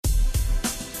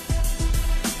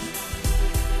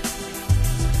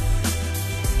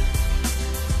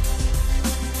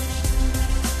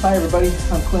Hi everybody,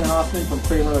 I'm Clint Hoffman from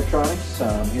Kramer Electronics.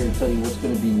 I'm here to tell you what's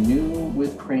going to be new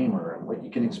with Kramer and what you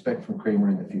can expect from Kramer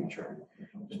in the future.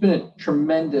 There's been a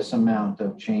tremendous amount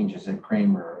of changes at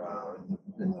Kramer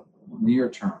in the near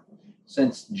term.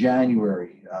 Since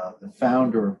January, the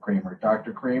founder of Kramer,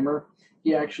 Dr. Kramer,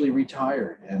 he actually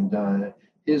retired, and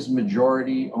his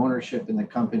majority ownership in the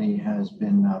company has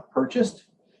been purchased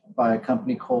by a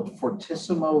company called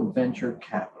Fortissimo Venture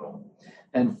Capital.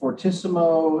 And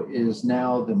Fortissimo is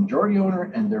now the majority owner,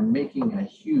 and they're making a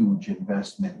huge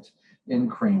investment in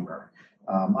Kramer.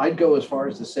 I'd go as far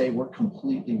as to say we're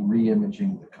completely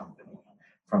re-imaging the company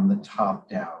from the top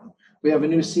down. We have a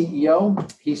new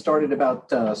CEO. He started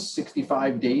about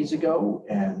 65 days ago,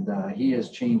 and he is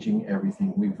changing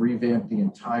everything. We've revamped the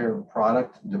entire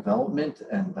product development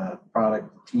and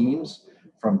product teams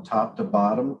from top to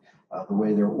bottom, the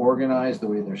way they're organized, the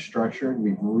way they're structured.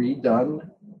 We've redone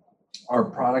our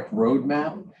product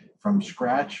roadmap from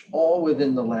scratch, all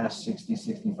within the last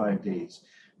 65 days.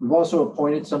 We've also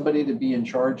appointed somebody to be in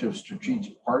charge of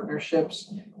strategic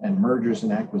partnerships and mergers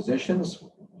and acquisitions.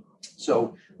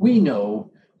 So we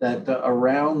know that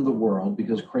around the world,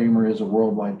 because Kramer is a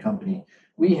worldwide company,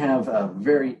 we have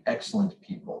very excellent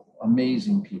people,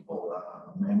 amazing people,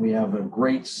 and we have a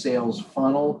great sales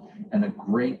funnel and a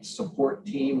great support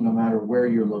team no matter where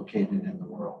you're located in the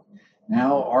world.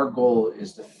 Now our goal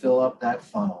is to fill up that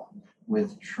funnel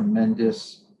with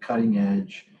tremendous cutting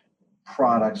edge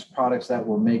products that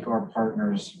will make our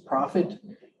partners profit,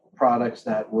 products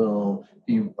that will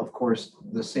be, of course,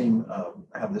 the same,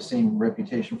 have the same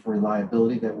reputation for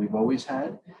reliability that we've always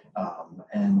had,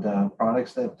 and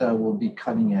products that will be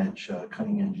cutting edge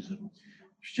is a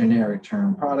generic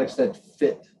term, products that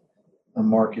fit the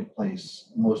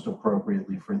marketplace most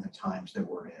appropriately for the times that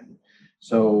we're in.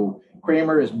 So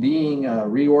Kramer is being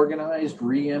reorganized,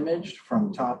 re-imaged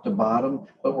from top to bottom,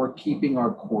 but we're keeping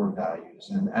our core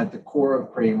values. And at the core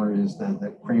of Kramer is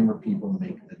that Kramer people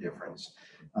make the difference.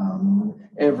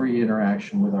 Every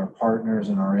interaction with our partners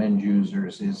and our end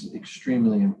users is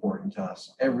extremely important to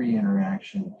us. Every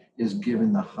interaction is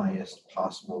given the highest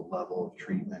possible level of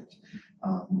treatment.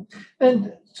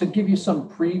 And to give you some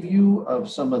preview of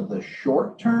some of the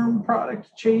short-term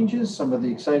product changes, some of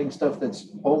the exciting stuff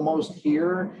that's almost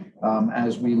here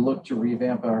as we look to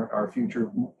revamp our future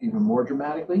even more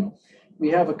dramatically, we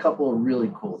have a couple of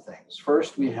really cool things.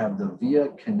 First, we have the VIA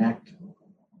Connect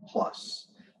Plus,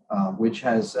 which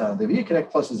has, the VIA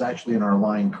Connect Plus is actually in our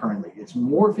line currently. It's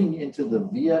morphing into the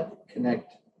VIA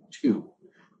Connect 2.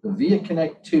 The VIA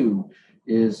Connect 2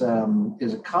 is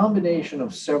a combination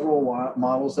of several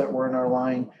models that were in our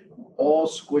line, all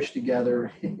squished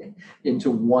together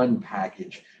into one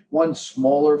package, one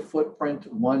smaller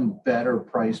footprint, one better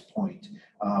price point,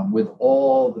 with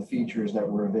all the features that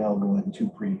were available in two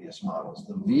previous models.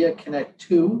 The VIA Connect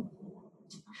 2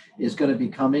 is going to be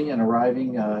coming and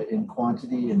arriving in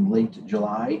quantity in late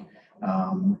July,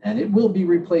 and it will be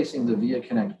replacing the VIA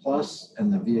Connect Plus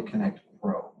and the VIA Connect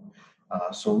Pro.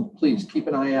 So please keep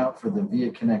an eye out for the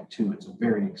VIA Connect 2. It's a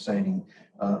very exciting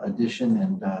addition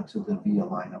and to the VIA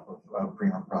lineup of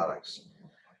Kramer products.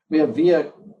 We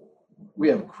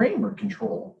have Kramer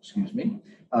Control, excuse me.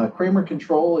 Kramer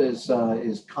Control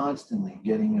is constantly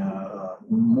getting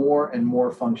more and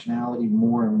more functionality,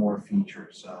 more and more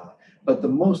features. But the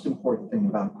most important thing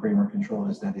about Kramer Control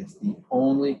is that it's the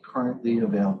only currently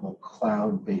available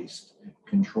cloud-based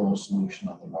control solution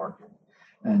on the market.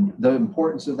 And the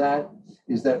importance of that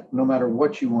is that no matter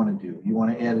what you want to do, you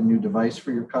want to add a new device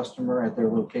for your customer at their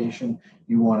location,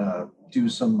 you want to do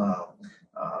some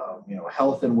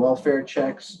health and welfare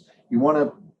checks, you want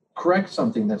to correct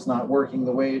something that's not working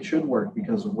the way it should work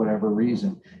because of whatever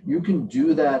reason. You can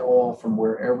do that all from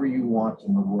wherever you want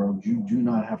in the world. You do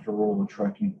not have to roll a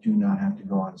truck. You do not have to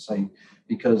go on site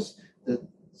because the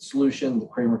solution, the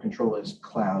Kramer Control, is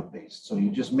cloud-based. So you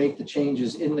just make the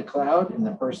changes in the cloud in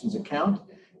the person's account.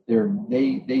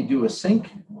 They do a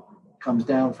sync, comes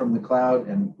down from the cloud,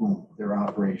 and boom, they're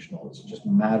operational. It's just a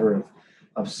matter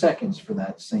of seconds for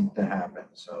that sync to happen.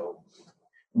 So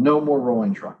no more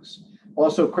rolling trucks.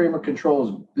 Also, Kramer Control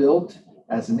is built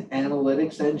as an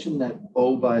analytics engine that,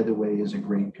 oh, by the way, is a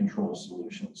great control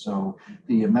solution. So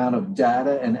the amount of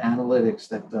data and analytics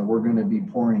that we're going to be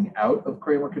pouring out of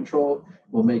Kramer Control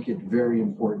will make it very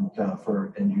important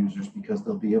for end users because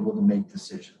they'll be able to make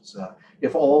decisions.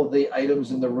 If all of the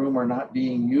items in the room are not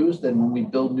being used, then when we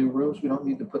build new rooms, we don't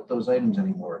need to put those items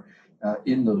anymore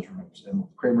in those rooms. And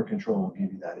Kramer Control will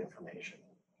give you that information.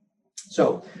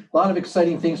 So a lot of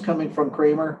exciting things coming from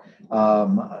Kramer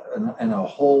and a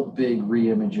whole big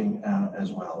re-imaging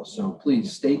as well. So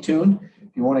please stay tuned.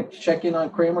 If you want to check in on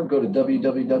Kramer, go to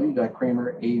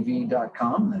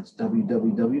www.kramerav.com. That's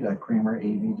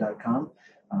www.kramerav.com.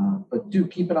 But do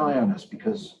keep an eye on us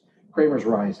because Kramer's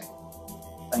rising.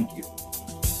 Thank you.